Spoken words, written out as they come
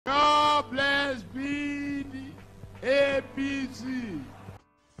speed APC.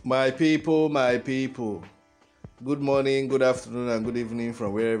 My people, good morning, good afternoon, and good evening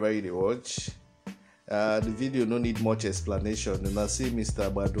from wherever you watch. The video no need much explanation. You see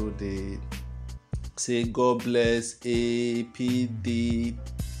Mr. AGBADO, they say God bless APC.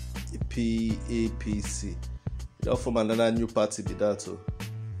 You from another new party be that too.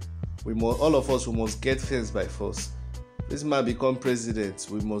 All of us, we must get things by force. This man become president,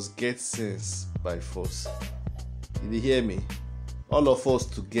 we must get things by force. Did you hear me? All of us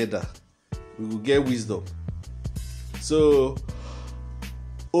together, we will get wisdom. So,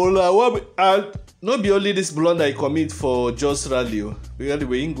 not be only this blunder I commit for just rally, because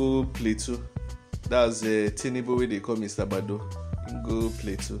we can go play too. That's a Tinubu way they call Mr. AGBADO. Can go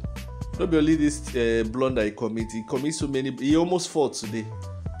play too. Not be only this blunder I commit. He commit so many. He almost fought today.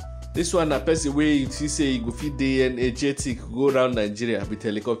 This one, a person way he say he go fit dey energetic go around Nigeria with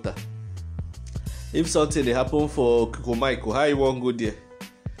helicopter. If something they happen for Kukumaiko, how you won't go there?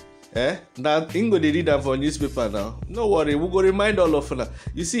 Now he go dey read am for newspaper now. No worry, we go remind all of una.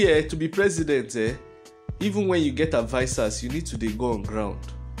 You see, to be president, even when you get advisors, you need to dey go on ground.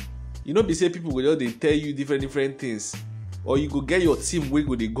 You know, be say people go just dey tell you different things, or you go get your team wey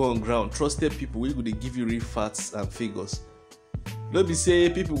go dey go on ground, trusted people wey go dey give you real facts and figures. No be say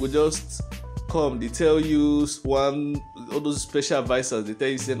people go just come, they tell you all those special advisors, they tell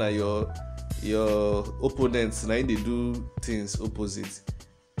you say na your opponents now they do things opposite.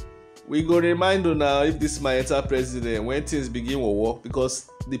 We go remind you now, if this man enter president, when things begin war, because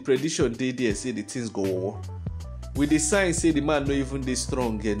the prediction dey there say the things go war. With the sign say the man no even dey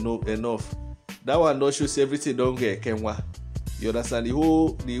strong enough. That one not show say everything don't get kenwa. You understand? The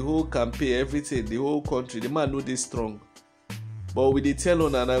whole campaign, everything, the whole country, the man no dey strong. But we dey tell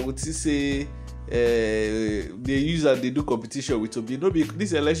on, and I would say they use and they do competition with Obi. No be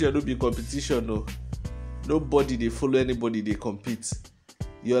this election, no be competition. No, nobody they follow anybody, they compete.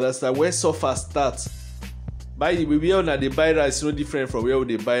 You understand? When suffer start, by the way, we are not they buy rice no different from where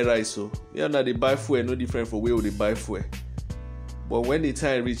they buy rice. So we are not they buy fuel no different from where they buy fuel. But when the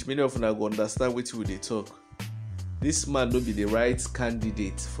time reach, many of them go understand what they talk. This man no be the right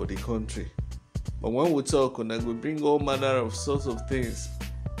candidate for the country. But when we talk, we bring all manner of sorts of things.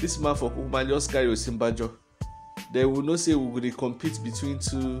 This man for Kukuma just carry Osimbajo. They will not say we will compete between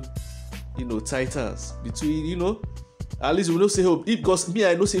two, titans. Between, at least we will not say hope. Because me,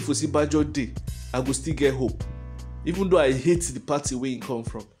 I know say for Osimbajo day, I will still get hope. Even though I hate the party where he come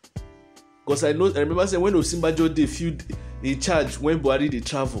from. Because I remember saying when Osimbajo day feel in charge, when Buhari they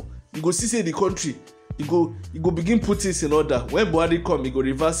travel, you go see say the country, you go begin put things in order. When Buhari come, he go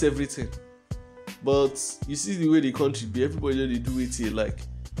reverse everything. But you see the way the country be, everybody they do it here like.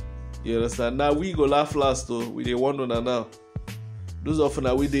 You understand? Now we go laugh last though. We dey one on now. Those of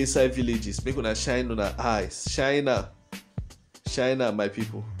una we dey inside villages, make una shine on our eyes. Shine out, my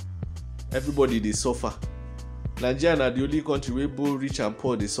people. Everybody they suffer. Nigeria na the only country where both rich and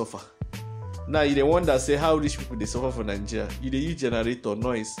poor they suffer. Now you the one that say how rich people they suffer for Nigeria. You dey use generator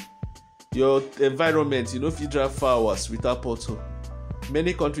noise. Your environment, if you drive 4 hours without pothole.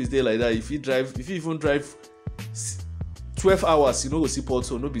 Many countries they like that. If you even drive 12 hours, go see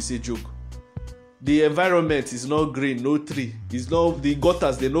pothole, no be say joke. The environment is not green, no tree. It's not the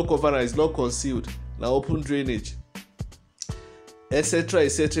gutters, they no cover, it's not concealed. Now open drainage, etc.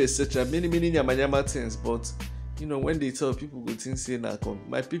 Many nyama things. But when they tell people go think say na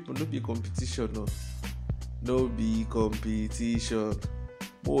my people no be competition, no be competition.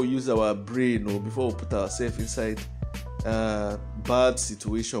 We'll use our brain before we put ourselves inside bad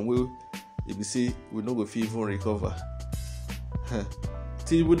situation where if we say we no go fit even recover.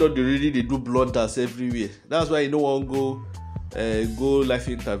 People don't really they do blunders everywhere. That's why you no want go life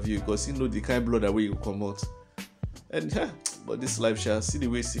interview, because you know the kind of blood that way you come out. And but this life shall see the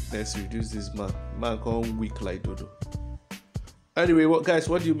way sickness reduce this man come weak like dodo. Anyway, what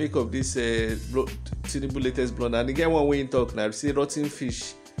do you make of this Tinubu latest blunder? And again, one way in talk now, I say rotten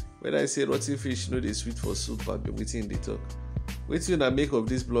fish. When I say rotten fish, they sweet for soup, and waiting they talk. What do you make of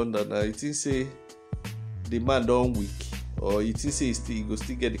this blunder now? You think say the man don't weak, or you think say he go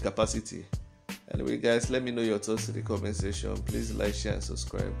still get the capacity? Anyway, guys, let me know your thoughts in the comment section. Please like, share, and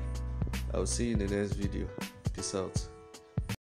subscribe. I'll see you in the next video. Peace out.